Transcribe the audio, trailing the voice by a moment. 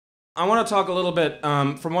I want to talk a little bit,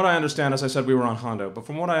 from what I understand, as I said, we were on Hondo, but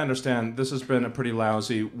from what I understand, this has been a pretty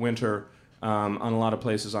lousy winter on a lot of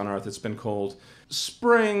places on Earth. It's been cold.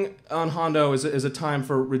 Spring on Hondo is a time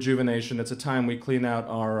for rejuvenation. It's a time we clean out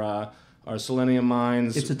our selenium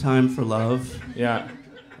mines. It's a time for love. Yeah.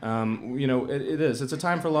 It is. It's a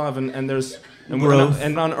time for love, and there's growth.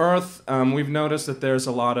 And on Earth, we've noticed that there's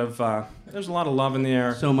a lot of love in the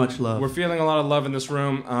air. So much love. We're feeling a lot of love in this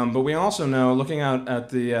room, but we also know, looking out at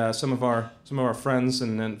the some of our friends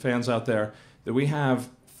and fans out there, that we have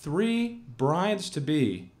 3 brides to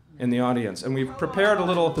be in the audience, and we've prepared a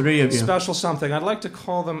little 3 of you. special something. I'd like to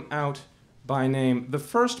call them out by name. The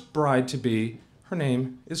first bride to be, her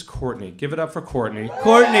name is Courtney. Give it up for Courtney.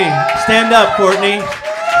 Courtney, stand up, Courtney.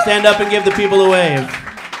 Stand up and give the people a wave.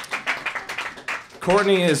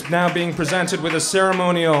 Courtney is now being presented with a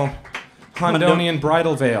ceremonial Hondonian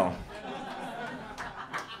bridal veil.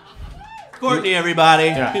 Courtney, everybody.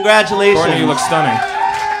 Yeah. Congratulations. Courtney, you look stunning.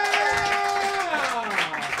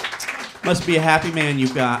 Must be a happy man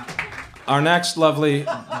you've got. Our next lovely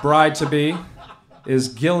bride-to-be is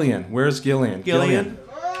Gillian. Where's Gillian? Gillian.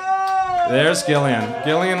 There's Gillian.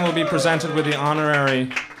 Gillian will be presented with the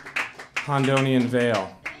honorary Hondonian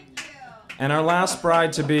veil. And our last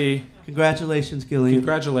bride-to-be... Congratulations, Gillian.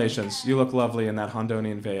 Congratulations. You look lovely in that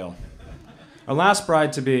Hondonian veil. Our last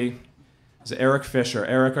bride-to-be is Eric Fisher.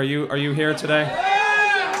 Eric, are you here today?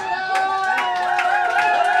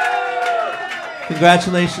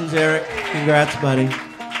 Congratulations, Eric. Congrats, buddy.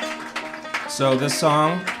 So this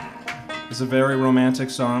song is a very romantic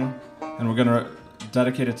song, and we're going to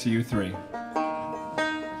dedicate it to you 3.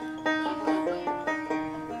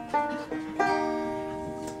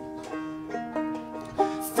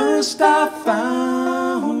 First I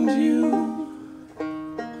found you,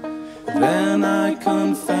 then I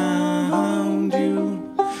confound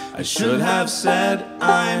you. I should have said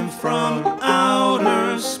I'm from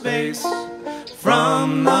outer space,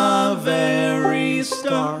 from the very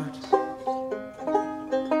start.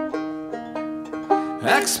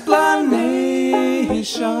 Explanation,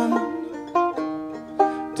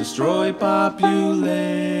 destroy population.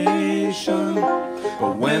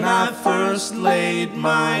 But when I first laid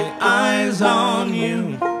my eyes on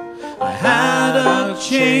you, I had a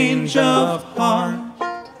change of heart.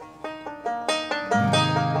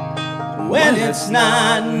 When it's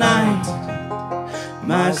not night,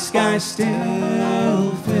 my sky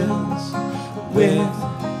still fills with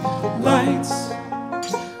lights.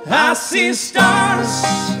 I see stars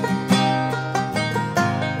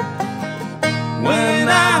when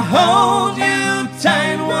I hold you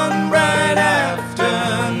tight one bright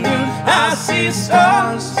afternoon. I see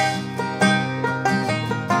stars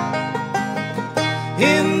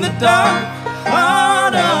in the dark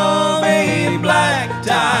heart of a black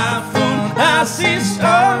typhoon. I see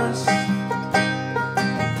stars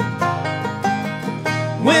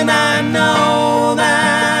when I know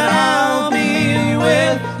that I'll be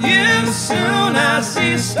with you soon. I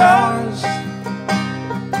see stars.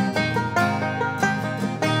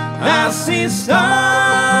 I see stars.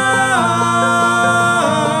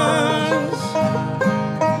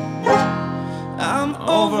 I'm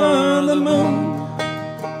over the moon.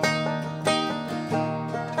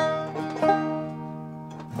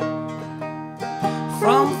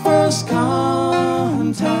 From first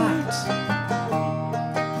contact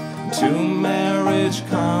to marriage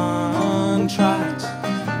contract,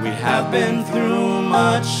 we have been through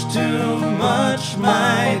much, too much,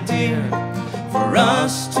 my dear, for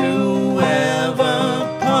us to ever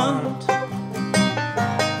part.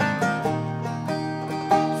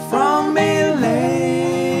 From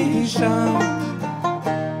elation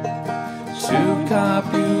to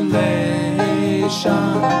copulation,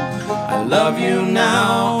 I love you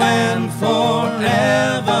now and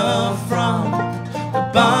forever from the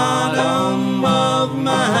bottom of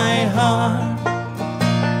my heart.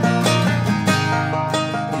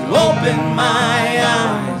 You opened my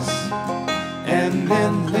eyes and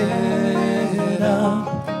then lit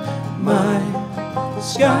up my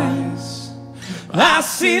skies. I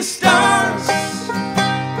see stars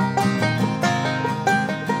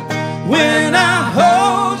when I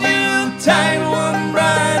hold you tight one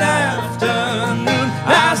bright afternoon.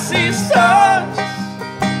 I see stars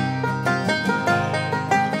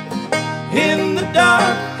in the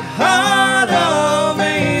dark heart of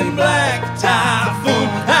a black typhoon.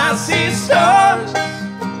 I see stars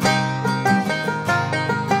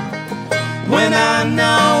when I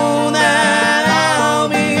know that I'll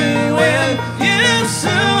be with you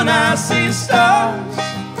soon. I see stars.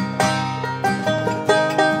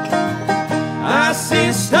 I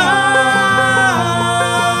see stars.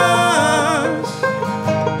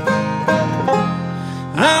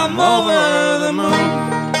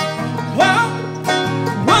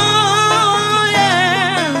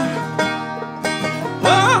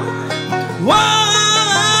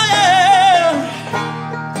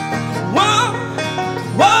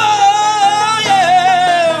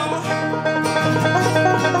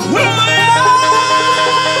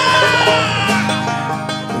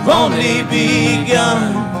 begun.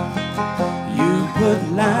 You put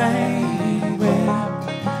light where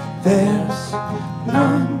there's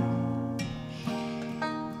none.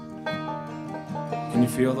 Can you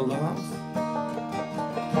feel the love?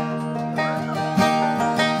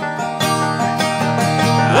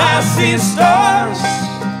 I see stars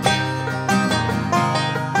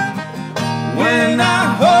when I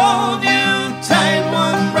hold you tight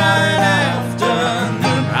one bright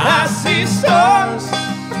afternoon. I see stars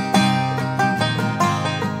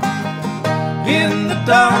in the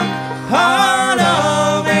dark heart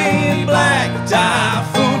of a black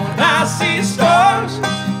typhoon. I see stars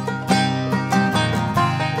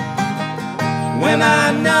when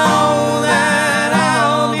I know that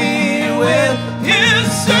I'll be with you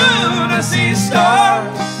soon. I see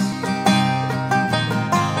stars,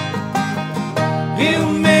 you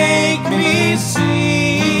make me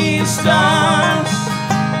see stars.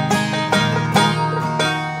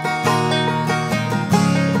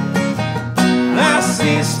 I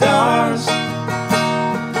see stars,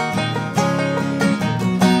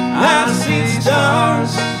 I see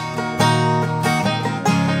stars,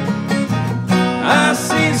 I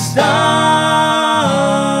see stars.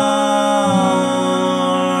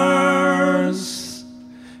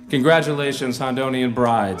 Congratulations, Hondonian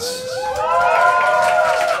brides.